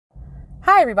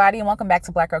Hi, everybody, and welcome back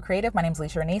to Black Girl Creative. My name is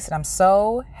Alicia Renese, and I'm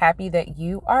so happy that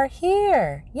you are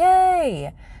here.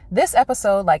 Yay! This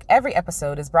episode, like every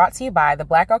episode, is brought to you by the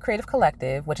Black Girl Creative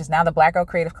Collective, which is now the Black Girl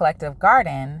Creative Collective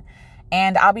Garden.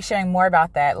 And I'll be sharing more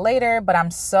about that later, but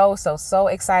I'm so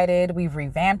excited. We've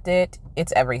revamped it.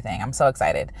 It's everything. I'm so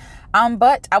excited.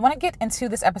 But I want to get into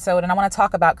this episode, and I want to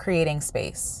talk about creating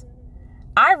space.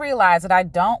 I realized that I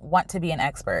don't want to be an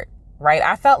expert. Right?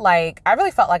 I really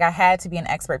felt like I had to be an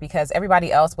expert because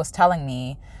everybody else was telling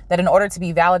me that in order to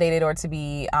be validated or to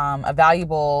be a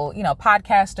valuable,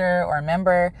 podcaster or a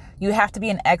member, you have to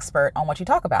be an expert on what you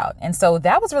talk about. And so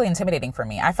that was really intimidating for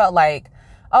me. I felt like,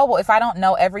 oh, well, if I don't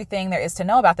know everything there is to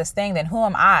know about this thing, then who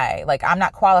am I? Like, I'm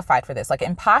not qualified for this. Like,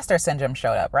 imposter syndrome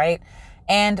showed up, right?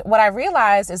 And what I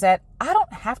realized is that I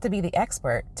don't have to be the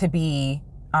expert to be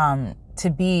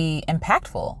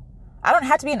impactful. I don't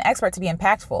have to be an expert to be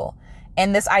impactful.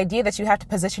 And this idea that you have to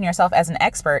position yourself as an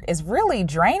expert is really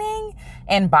draining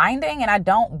and binding. And I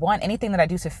don't want anything that I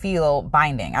do to feel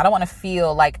binding. I don't want to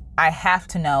feel like I have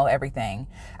to know everything.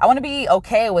 I want to be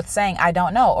okay with saying I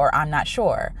don't know or I'm not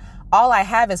sure. All I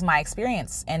have is my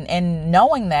experience. And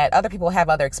knowing that other people have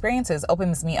other experiences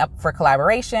opens me up for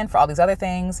collaboration, for all these other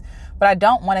things. But I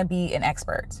don't want to be an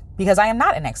expert because I am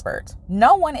not an expert.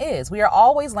 No one is. We are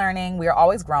always learning. We are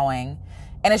always growing.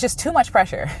 And it's just too much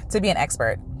pressure to be an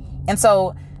expert. And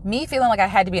so me feeling like I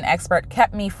had to be an expert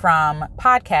kept me from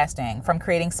podcasting, from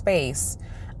creating space,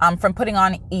 from putting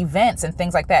on events and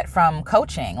things like that, from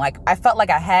coaching. Like I felt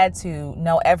like I had to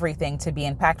know everything to be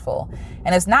impactful.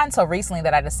 And it's not until recently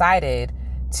that I decided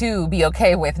to be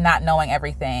okay with not knowing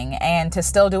everything and to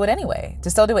still do it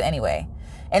anyway,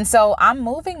 And so I'm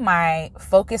moving my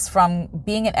focus from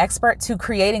being an expert to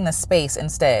creating the space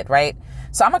instead, right?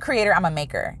 So I'm a creator, I'm a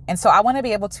maker. And so I want to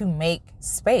be able to make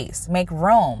space, make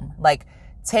room, like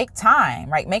take time,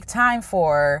 right? Make time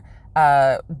for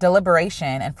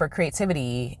deliberation and for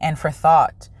creativity and for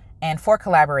thought and for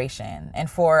collaboration and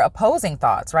for opposing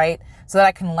thoughts, right? So that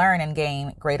I can learn and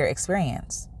gain greater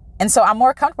experience. And so I'm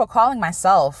more comfortable calling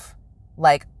myself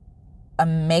like a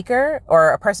maker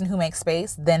or a person who makes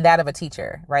space than that of a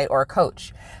teacher, right? Or a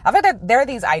coach. I think that there are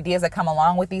these ideas that come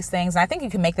along with these things. And I think you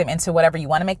can make them into whatever you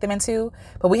want to make them into.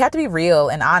 But we have to be real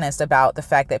and honest about the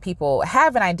fact that people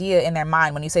have an idea in their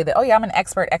mind when you say that, oh yeah, I'm an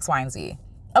expert X, Y, and Z.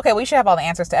 Okay, well, you should have all the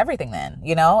answers to everything then,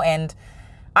 And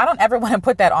I don't ever want to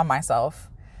put that on myself.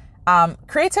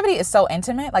 Creativity is so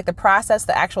intimate, like the process,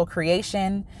 the actual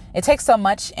creation. It takes so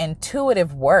much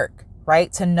intuitive work,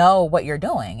 right? To know what you're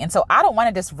doing. And so I don't want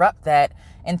to disrupt that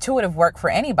intuitive work for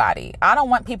anybody. I don't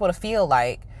want people to feel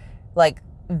like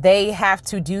they have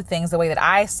to do things the way that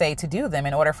I say to do them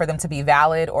in order for them to be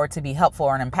valid or to be helpful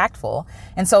or impactful.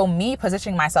 And so me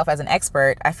positioning myself as an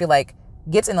expert, I feel like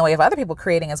gets in the way of other people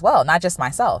creating as well, not just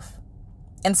myself.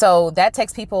 And so that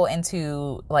takes people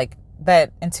into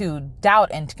doubt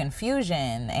and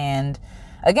confusion and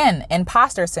again,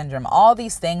 imposter syndrome, all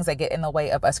these things that get in the way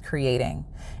of us creating.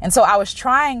 And so I was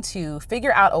trying to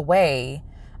figure out a way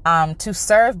to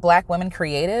serve Black women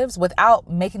creatives without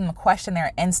making them question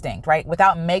their instinct, right?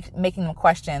 Without making them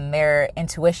question their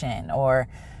intuition or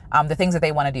the things that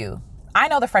they want to do. I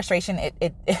know the frustration.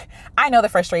 I know the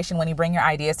frustration when you bring your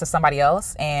ideas to somebody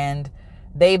else and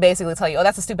they basically tell you, oh,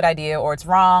 that's a stupid idea or it's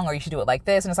wrong or you should do it like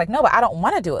this. And it's like, no, but I don't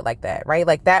want to do it like that, right?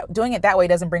 Like that, doing it that way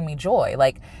doesn't bring me joy.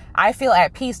 Like I feel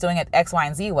at peace doing it X, Y,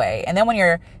 and Z way. And then when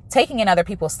you're taking in other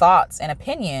people's thoughts and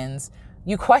opinions,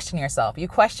 you question yourself. You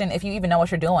question if you even know what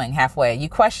you're doing halfway. You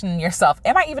question yourself.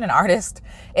 Am I even an artist?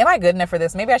 Am I good enough for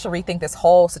this? Maybe I should rethink this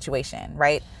whole situation,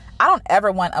 right? I don't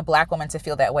ever want a Black woman to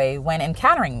feel that way when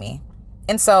encountering me.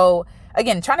 And so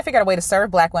again, trying to figure out a way to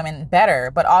serve Black women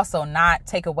better, but also not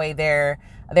take away their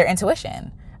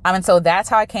intuition. And so that's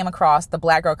how I came across the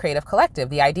Black Girl Creative Collective,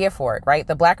 the idea for it, right?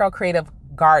 The Black Girl Creative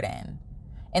Garden.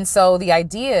 And so the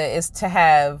idea is to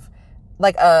have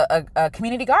like a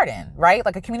community garden, right?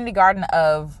 Like a community garden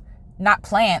of not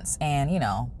plants and,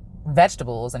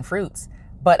 vegetables and fruits,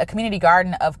 but a community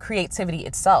garden of creativity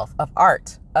itself, of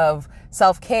art, of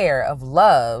self-care, of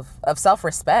love, of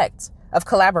self-respect, of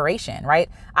collaboration, right?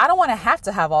 I don't want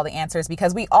to have all the answers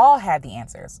because we all have the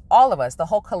answers. All of us, the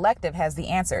whole collective has the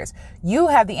answers. You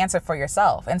have the answer for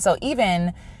yourself. And so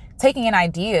even taking in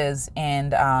ideas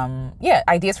and,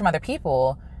 ideas from other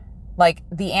people, like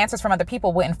the answers from other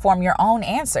people will inform your own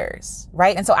answers,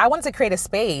 right? And so I wanted to create a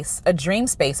space, a dream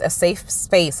space, a safe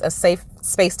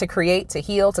space to create, to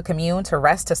heal, to commune, to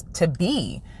rest, to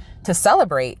be, to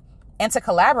celebrate, and to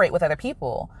collaborate with other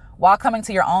people while coming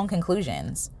to your own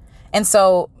conclusions. And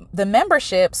so the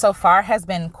membership so far has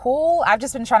been cool. I've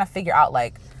just been trying to figure out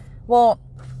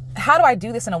how do I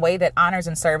do this in a way that honors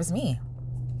and serves me?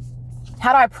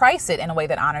 How do I price it in a way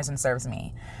that honors and serves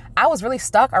me? I was really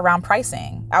stuck around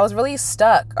pricing. I was really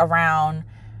stuck around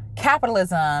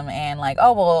capitalism and like,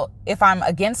 oh, well, if I'm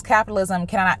against capitalism,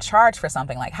 can I not charge for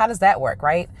something? Like, how does that work,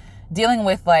 right? Dealing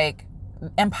with like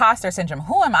imposter syndrome.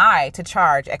 Who am I to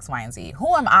charge X, Y, and Z?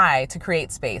 Who am I to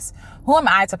create space? Who am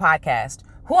I to podcast?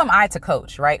 Who am I to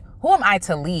coach, right? Who am I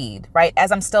to lead, right?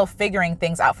 As I'm still figuring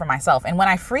things out for myself. And when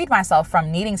I freed myself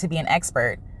from needing to be an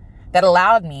expert, that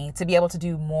allowed me to be able to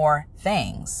do more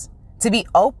things, to be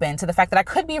open to the fact that I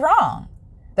could be wrong,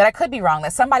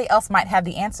 that somebody else might have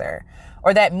the answer,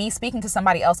 or that me speaking to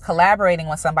somebody else, collaborating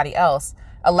with somebody else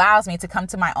allows me to come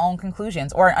to my own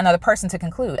conclusions or another person to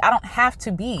conclude. I don't have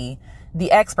to be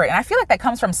the expert. And I feel like that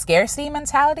comes from scarcity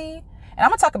mentality. And I'm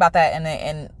gonna talk about that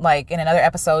in another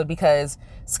episode, because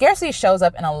scarcity shows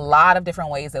up in a lot of different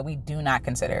ways that we do not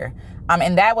consider.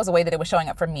 And that was a way that it was showing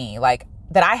up for me, like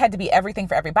that I had to be everything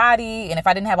for everybody. And if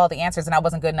I didn't have all the answers, then I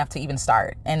wasn't good enough to even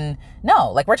start. And no,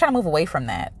 like we're trying to move away from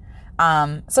that.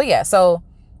 So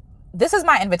this is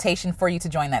my invitation for you to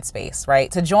join that space, right?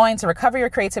 To recover your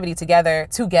creativity together,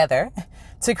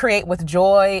 to create with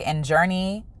joy and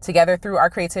journey together through our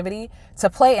creativity, to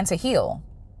play and to heal,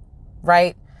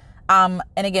 right? And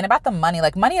again, about the money,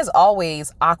 like money is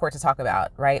always awkward to talk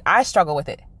about, right? I struggle with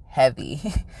it heavy.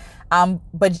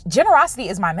 But generosity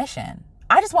is my mission.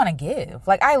 I just want to give.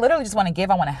 Like, I literally just want to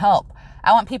give. I want to help.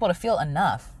 I want people to feel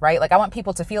enough, right? Like, I want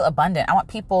people to feel abundant. I want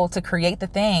people to create the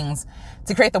things,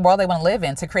 to create the world they want to live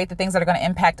in, to create the things that are going to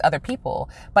impact other people.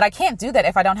 But I can't do that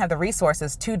if I don't have the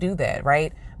resources to do that,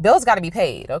 right? Bills got to be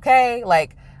paid, okay?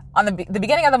 Like, on the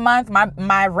beginning of the month,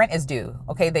 my rent is due,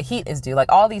 okay? The heat is due,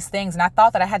 like all these things. And I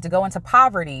thought that I had to go into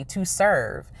poverty to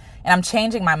serve. And I'm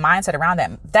changing my mindset around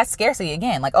that. That's scarcity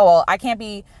again. Like, oh, well, I can't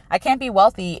be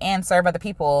wealthy and serve other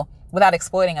people without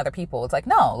exploiting other people. It's like,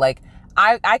 no, like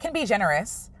I can be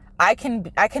generous. I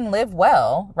can live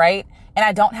well, right? And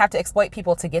I don't have to exploit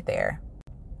people to get there.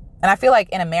 And I feel like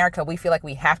in America, we feel like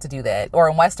we have to do that, or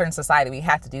in Western society, we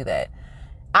have to do that.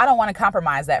 I don't want to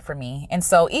compromise that for me. And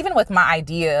so even with my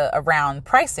idea around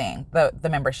pricing the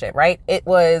membership, right? It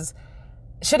was,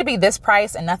 should it be this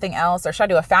price and nothing else? Or should I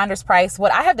do a founder's price?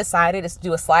 What I have decided is to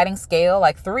do a sliding scale,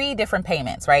 like 3 different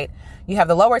payments, right? You have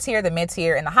the lower tier, the mid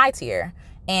tier, and the high tier.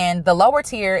 And the lower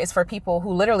tier is for people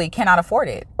who literally cannot afford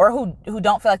it, or who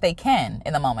don't feel like they can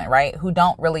in the moment, right? Who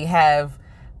don't really have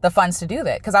the funds to do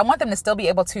that. Because I want them to still be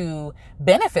able to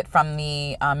benefit from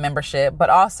the membership, but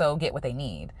also get what they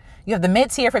need. You have the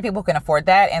mid tier for people who can afford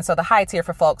that. And so the high tier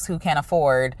for folks who can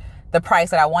afford the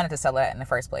price that I wanted to sell it at in the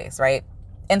first place, right?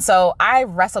 And so I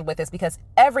wrestled with this because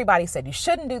everybody said you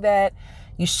shouldn't do that.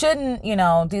 You shouldn't,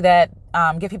 do that,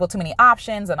 give people too many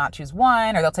options or not choose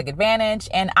one, or they'll take advantage.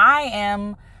 And I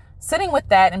am sitting with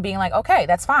that and being like, okay,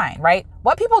 that's fine, right?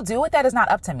 What people do with that is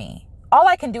not up to me. All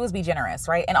I can do is be generous,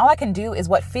 right? And all I can do is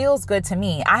what feels good to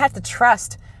me. I have to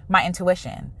trust my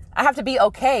intuition. I have to be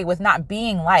okay with not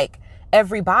being like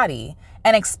everybody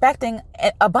and expecting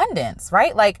abundance,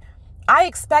 right? Like, I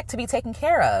expect to be taken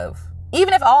care of.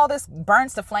 Even if all this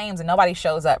burns to flames and nobody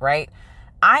shows up, right?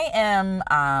 I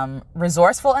am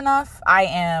resourceful enough. I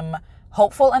am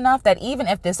hopeful enough that even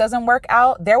if this doesn't work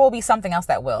out, there will be something else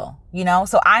that will,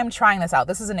 So I'm trying this out.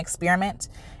 This is an experiment,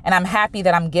 and I'm happy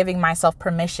that I'm giving myself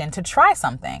permission to try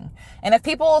something. And if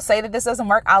people say that this doesn't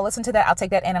work, I'll listen to that. I'll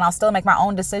take that in, and I'll still make my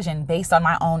own decision based on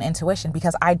my own intuition,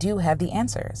 because I do have the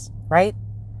answers, right?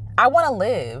 I want to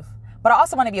live, but I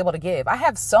also want to be able to give. I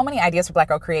have so many ideas for Black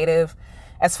Girl Creative,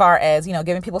 as far as,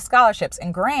 giving people scholarships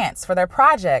and grants for their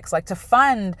projects, like to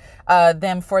fund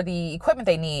them for the equipment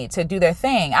they need to do their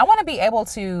thing. I want to be able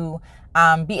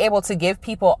to give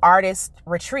people artist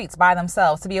retreats by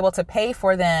themselves, to be able to pay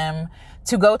for them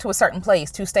to go to a certain place,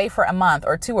 to stay for a month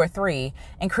or 2 or 3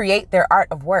 and create their art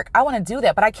of work. I want to do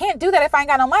that, but I can't do that if I ain't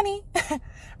got no money,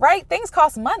 right? Things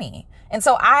cost money. And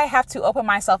so I have to open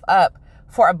myself up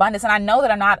for abundance. And I know that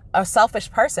I'm not a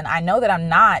selfish person. I know that I'm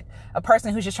not a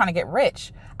person who's just trying to get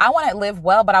rich. I want to live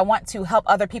well, but I want to help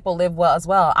other people live well as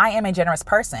well. I am a generous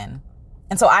person.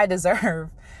 And so I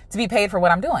deserve to be paid for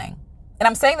what I'm doing. And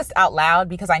I'm saying this out loud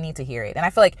because I need to hear it. And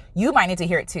I feel like you might need to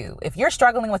hear it too. If you're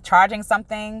struggling with charging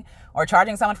something or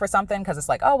charging someone for something because it's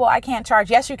like, oh, well, I can't charge.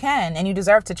 Yes, you can. And you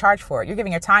deserve to charge for it. You're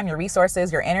giving your time, your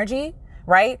resources, your energy,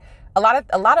 right? A lot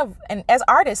of, and as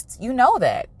artists,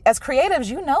 that. As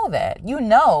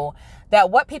creatives, that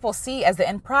what people see as the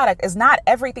end product is not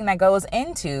everything that goes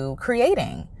into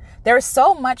creating. There is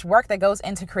so much work that goes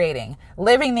into creating,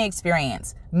 living the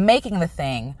experience, making the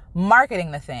thing,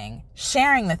 marketing the thing,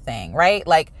 sharing the thing, right?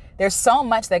 Like, there's so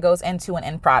much that goes into an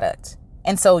end product.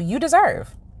 And so you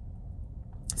deserve.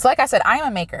 So like I said, I am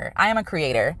a maker, I am a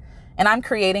creator, and I'm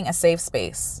creating a safe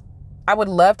space. I would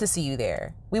love to see you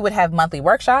there. We would have monthly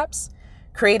workshops,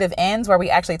 creative ends where we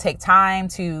actually take time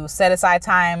to set aside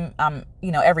time,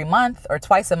 every month or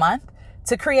twice a month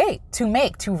to create, to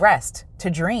make, to rest, to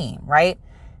dream, right?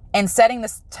 And setting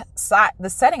aside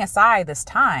this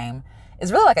time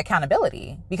is really like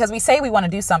accountability, because we say we want to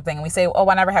do something and we say, oh,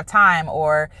 I never have time.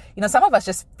 Or, some of us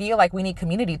just feel like we need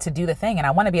community to do the thing. And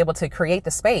I want to be able to create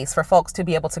the space for folks to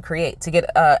be able to create, to get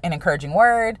an encouraging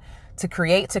word, to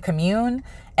create, to commune,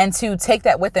 and to take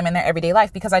that with them in their everyday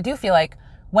life. Because I do feel like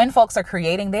when folks are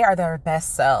creating, they are their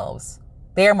best selves.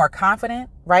 They are more confident,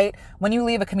 right? When you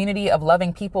leave a community of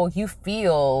loving people, you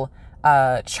feel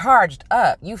charged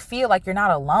up. You feel like you're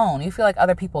not alone. You feel like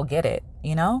other people get it,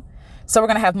 So we're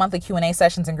going to have monthly Q&A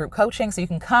sessions and group coaching, so you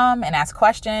can come and ask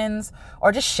questions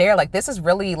or just share, like, this is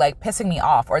really like pissing me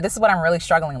off, or this is what I'm really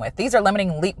struggling with. These are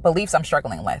limiting beliefs I'm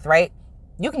struggling with, right?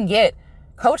 You can get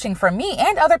coaching from me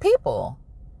and other people,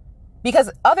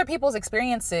 because other people's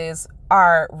experiences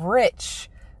are rich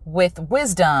with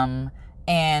wisdom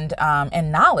and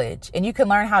knowledge, and you can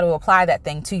learn how to apply that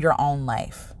thing to your own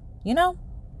life,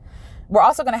 We're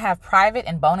also going to have private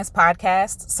and bonus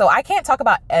podcasts. So I can't talk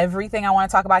about everything I want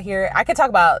to talk about here. I could talk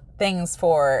about things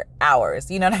for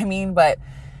hours, you know what I mean? But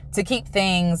to keep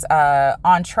things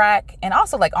on track and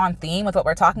also like on theme with what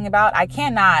we're talking about, I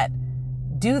cannot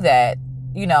do that,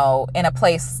 in a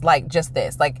place like just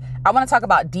this. Like, I want to talk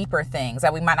about deeper things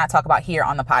that we might not talk about here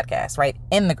on the podcast, right?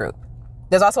 In the group.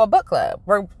 There's also a book club.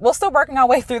 We're still working our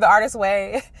way through The Artist's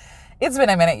Way. It's been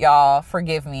a minute, y'all.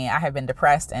 Forgive me. I have been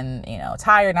depressed and,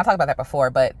 tired. And I talked about that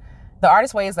before, but The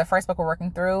Artist's Way is the first book we're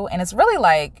working through. And it's really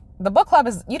like, the book club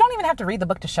is, you don't even have to read the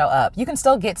book to show up. You can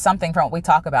still get something from what we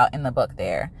talk about in the book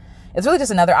there. It's really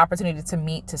just another opportunity to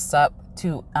meet, to sup,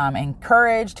 to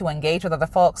encourage, to engage with other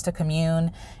folks, to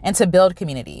commune, and to build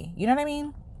community. You know what I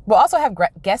mean? We'll also have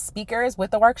guest speakers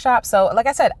with the workshop. So like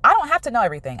I said, I don't have to know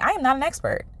everything. I am not an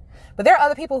expert. But there are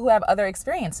other people who have other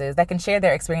experiences that can share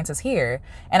their experiences here.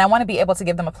 And I want to be able to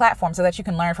give them a platform so that you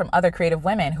can learn from other creative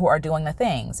women who are doing the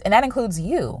things. And that includes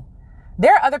you.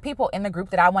 There are other people in the group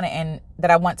that I want to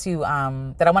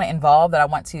involve, that I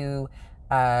want to,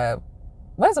 that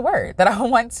I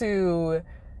want to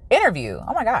interview.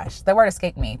 Oh my gosh, the word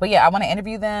escaped me. But yeah, I want to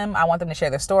interview them. I want them to share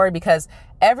their story, because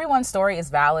everyone's story is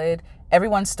valid.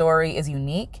 Everyone's story is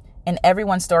unique, and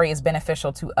everyone's story is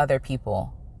beneficial to other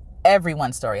people.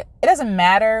 Everyone's story. It doesn't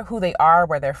matter who they are,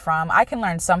 where they're from. I can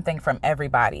learn something from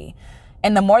everybody.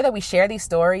 And the more that we share these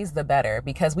stories, the better,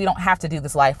 because we don't have to do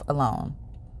this life alone.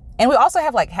 And we also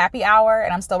have like happy hour,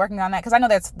 and I'm still working on that, because I know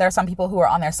there are some people who are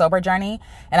on their sober journey,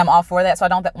 and I'm all for that. So I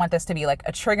don't want this to be like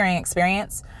a triggering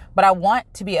experience, but I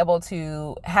want to be able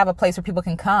to have a place where people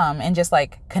can come and just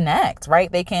like connect,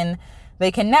 right? They can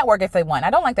network if they want. I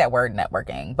don't like that word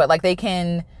networking, but like they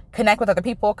can connect with other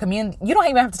people, commune. You don't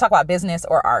even have to talk about business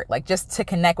or art, like just to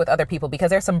connect with other people, because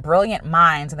there's some brilliant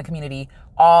minds in the community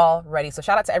already. So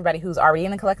shout out to everybody who's already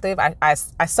in the collective. I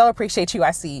so appreciate you.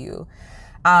 I see you.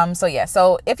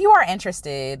 So if you are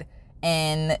interested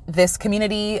in this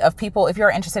community of people, if you're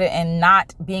interested in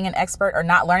not being an expert or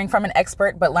not learning from an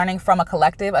expert, but learning from a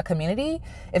collective, a community,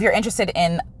 if you're interested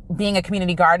in being a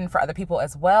community garden for other people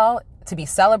as well, to be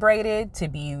celebrated, to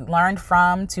be learned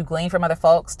from, to glean from other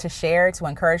folks, to share, to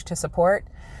encourage, to support,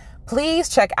 please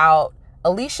check out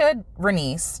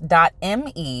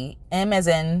AliciaRenice.me, M as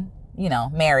in,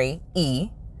 Mary,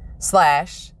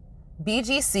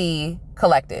 /BGC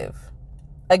Collective.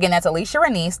 Again, that's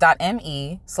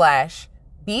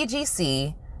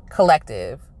AliciaRenice.me/BGC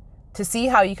Collective to see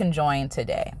how you can join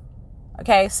today.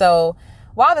 Okay, so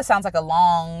while this sounds like a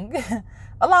long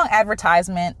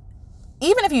advertisement,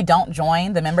 even if you don't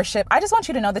join the membership, I just want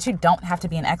you to know that you don't have to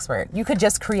be an expert. You could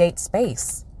just create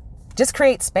space. Just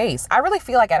create space. I really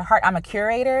feel like at heart, I'm a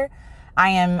curator. I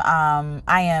am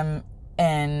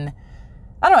an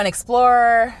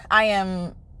explorer.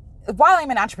 While I'm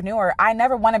an entrepreneur, I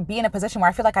never want to be in a position where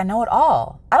I feel like I know it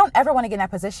all. I don't ever want to get in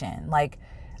that position. Like,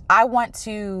 I want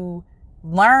to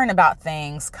learn about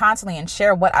things constantly and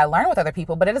share what I learn with other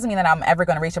people, but it doesn't mean that I'm ever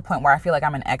going to reach a point where I feel like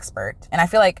I'm an expert. And I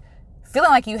feel like feeling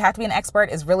like you have to be an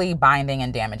expert is really binding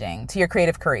and damaging to your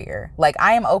creative career. Like,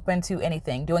 I am open to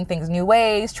anything, doing things new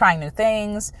ways, trying new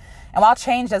things. And while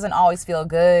change doesn't always feel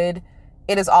good,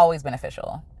 it is always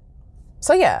beneficial.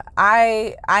 So yeah,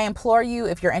 I implore you,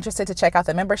 if you're interested, to check out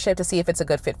the membership to see if it's a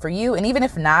good fit for you. And even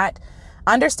if not,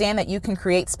 understand that you can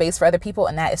create space for other people,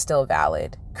 and that is still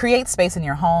valid. Create space in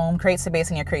your home, create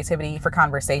space in your creativity for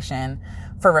conversation,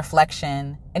 for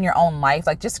reflection in your own life.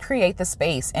 Like, just create the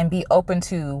space and be open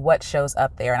to what shows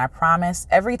up there. And I promise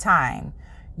every time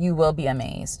you will be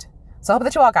amazed. So I hope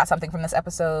that you all got something from this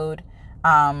episode.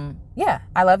 Yeah,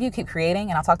 I love you. Keep creating,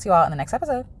 and I'll talk to you all in the next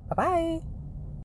episode. Bye-bye.